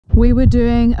We were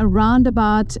doing around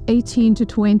about 18 to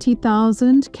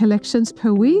 20,000 collections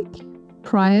per week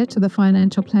prior to the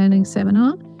financial planning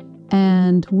seminar.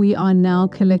 And we are now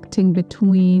collecting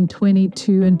between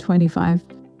 22 and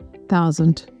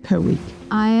 25,000 per week.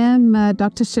 I am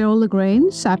Dr.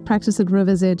 LaGrange. I practice at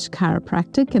River's Edge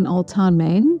Chiropractic in Old Town,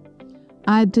 Maine.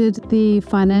 I did the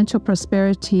Financial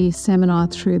Prosperity Seminar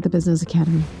through the Business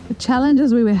Academy. The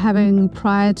challenges we were having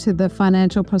prior to the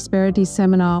Financial Prosperity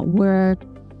Seminar were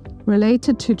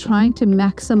related to trying to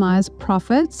maximize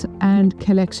profits and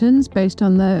collections based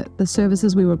on the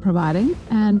services we were providing.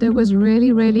 And it was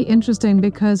really, really interesting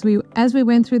because as we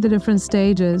went through the different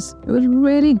stages, it was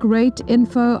really great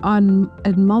info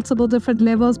at multiple different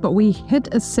levels, but we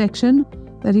hit a section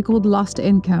that he called lost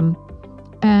income.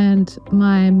 And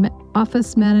my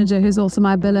office manager, who's also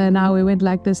my biller, and I, we went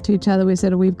like this to each other. We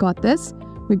said, we've got this.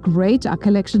 We're great. Our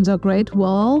collections are great.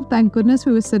 Well, thank goodness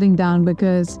we were sitting down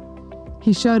because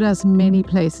he showed us many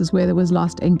places where there was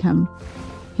lost income.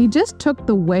 He just took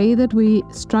the way that we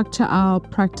structure our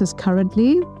practice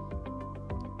currently,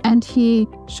 and he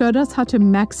showed us how to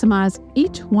maximize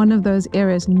each one of those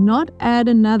areas, not add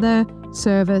another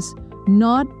service,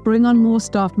 not bring on more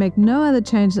staff, make no other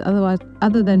changes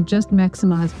other than just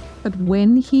maximize. But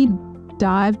when he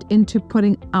dived into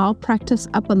putting our practice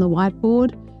up on the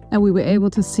whiteboard, and we were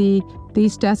able to see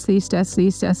these stats, these stats,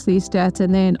 these stats, these stats,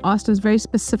 and then asked us very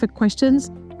specific questions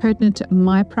pertinent to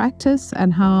my practice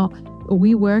and how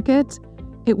we work it,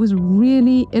 it was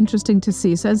really interesting to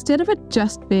see. So instead of it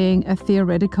just being a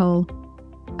theoretical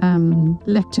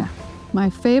lecture, my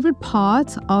favorite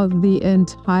part of the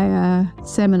entire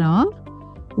seminar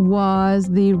was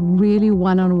the really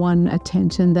one-on-one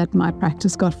attention that my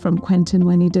practice got from Quentin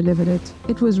when he delivered it.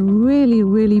 It was really,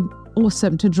 really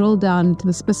awesome to drill down into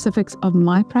the specifics of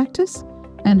my practice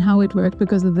and how it worked,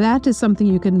 because that is something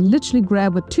you can literally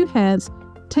grab with two hands,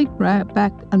 take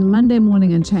back on Monday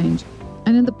morning and change.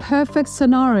 And in the perfect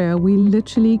scenario, we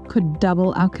literally could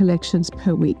double our collections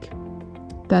per week.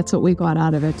 That's what we got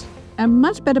out of it. And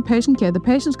much better patient care. The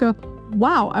patients go,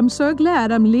 wow, I'm so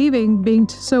glad I'm leaving being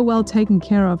so well taken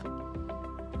care of.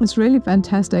 It's really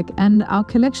fantastic. And our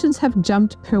collections have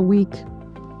jumped per week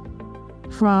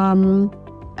from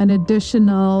an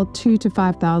additional $2,000 to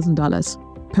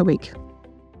 $5,000 per week.